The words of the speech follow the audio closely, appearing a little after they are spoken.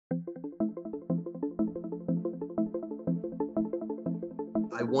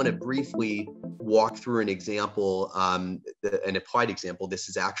I want to briefly walk through an example, an applied example. This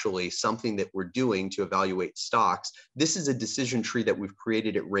is actually something that we're doing to evaluate stocks. This is a decision tree that we've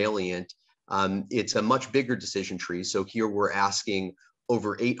created at Ralliant. It's a much bigger decision tree. So here we're asking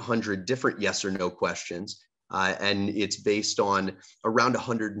over 800 different yes or no questions, and it's based on around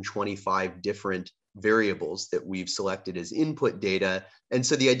 125 different variables that we've selected as input data. And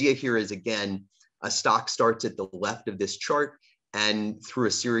so the idea here is, again, a stock starts at the left of this chart, and through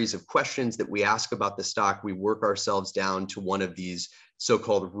a series of questions that we ask about the stock, we work ourselves down to one of these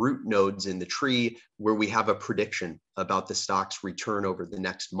so-called root nodes in the tree where we have a prediction about the stock's return over the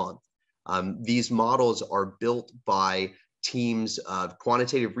next month. These models are built by teams of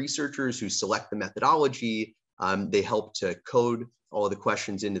quantitative researchers who select the methodology. They help to code all of the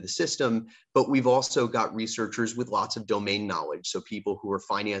questions into the system, but we've also got researchers with lots of domain knowledge. So people who are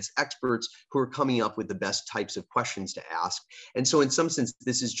finance experts who are coming up with the best types of questions to ask. And so in some sense,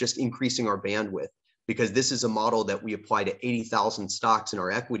 this is just increasing our bandwidth, because this is a model that we apply to 80,000 stocks in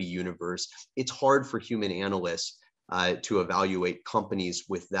our equity universe. It's hard for human analysts to evaluate companies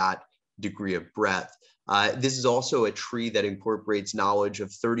with that degree of breadth. This is also a tree that incorporates knowledge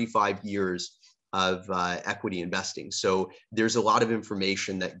of 35 years of equity investing. So there's a lot of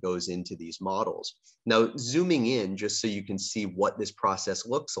information that goes into these models. Now, zooming in, just so you can see what this process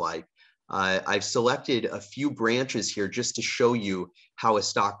looks like, I've selected a few branches here just to show you how a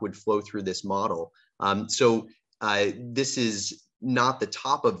stock would flow through this model. This is not the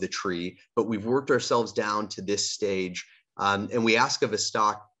top of the tree, but we've worked ourselves down to this stage, and we ask of a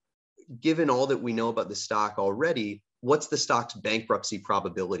stock, given all that we know about the stock already, what's the stock's bankruptcy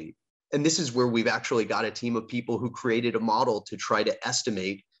probability? And this is where we've actually got a team of people who created a model to try to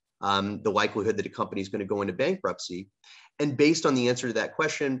estimate the likelihood that a company is going to go into bankruptcy. And based on the answer to that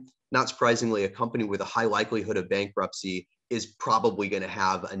question, not surprisingly, a company with a high likelihood of bankruptcy is probably going to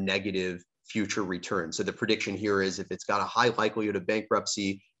have a negative future return. So the prediction here is if it's got a high likelihood of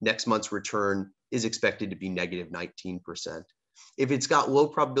bankruptcy, next month's return is expected to be negative 19%. If it's got low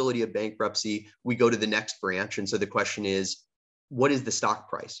probability of bankruptcy, we go to the next branch. And so the question is, what is the stock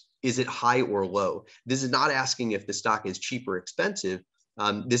price? Is it high or low? This is not asking if the stock is cheap or expensive.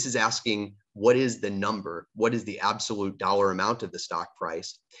 This is asking, what is the number? What is the absolute dollar amount of the stock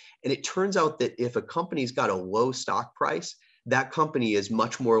price? And it turns out that if a company's got a low stock price, that company is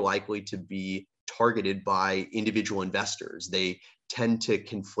much more likely to be targeted by individual investors. They tend to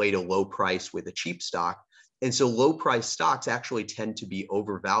conflate a low price with a cheap stock. And so low price stocks actually tend to be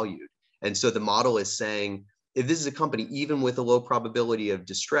overvalued. And so the model is saying, if this is a company, even with a low probability of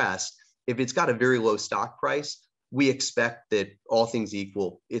distress, if it's got a very low stock price, we expect that all things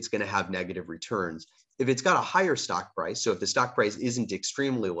equal, it's going to have negative returns. If it's got a higher stock price, so if the stock price isn't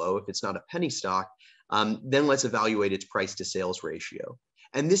extremely low, if it's not a penny stock, then let's evaluate its price to sales ratio.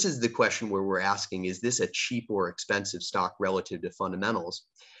 And this is the question where we're asking, is this a cheap or expensive stock relative to fundamentals?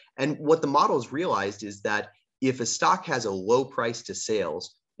 And what the models realized is that if a stock has a low price to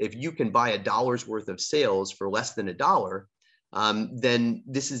sales, if you can buy $1 worth of sales for less than $1, then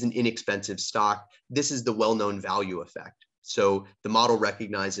this is an inexpensive stock. This is the well-known value effect. So the model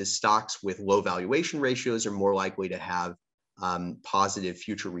recognizes stocks with low valuation ratios are more likely to have positive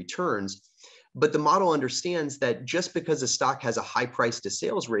future returns. But the model understands that just because a stock has a high price to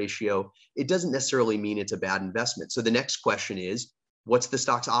sales ratio, it doesn't necessarily mean it's a bad investment. So the next question is, what's the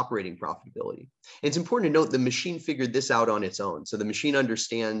stock's operating profitability? And it's important to note the machine figured this out on its own. So the machine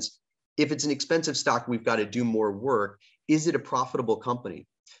understands if it's an expensive stock, we've got to do more work. Is it a profitable company?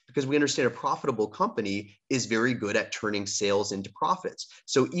 Because we understand a profitable company is very good at turning sales into profits.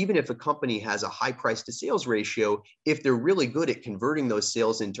 So even if a company has a high price to sales ratio, if they're really good at converting those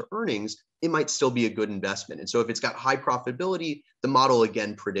sales into earnings, it might still be a good investment. And so if it's got high profitability, the model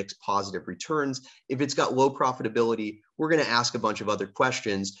again predicts positive returns. If it's got low profitability, we're going to ask a bunch of other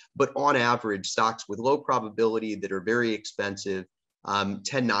questions. But on average, stocks with low probability that are very expensive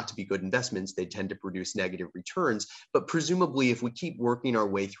tend not to be good investments. They tend to produce negative returns. But presumably, if we keep working our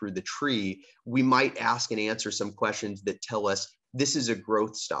way through the tree, we might ask and answer some questions that tell us this is a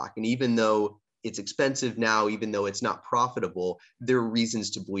growth stock. And even though it's expensive now, even though it's not profitable, there are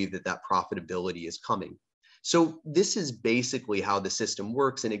reasons to believe that that profitability is coming. So this is basically how the system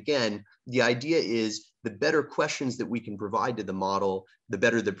works. And again, the idea is the better questions that we can provide to the model, the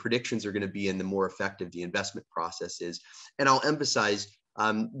better the predictions are going to be and the more effective the investment process is. And I'll emphasize,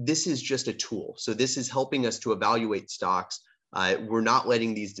 this is just a tool. So this is helping us to evaluate stocks. We're not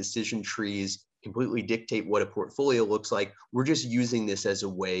letting these decision trees completely dictate what a portfolio looks like. We're just using this as a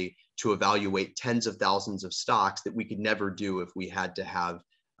way to evaluate tens of thousands of stocks that we could never do if we had to have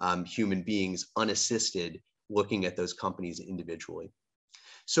human beings unassisted looking at those companies individually.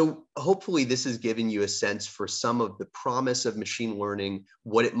 So hopefully this has given you a sense for some of the promise of machine learning,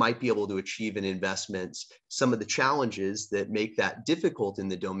 what it might be able to achieve in investments, some of the challenges that make that difficult in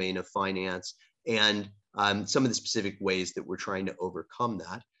the domain of finance, and some of the specific ways that we're trying to overcome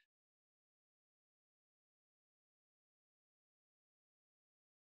that.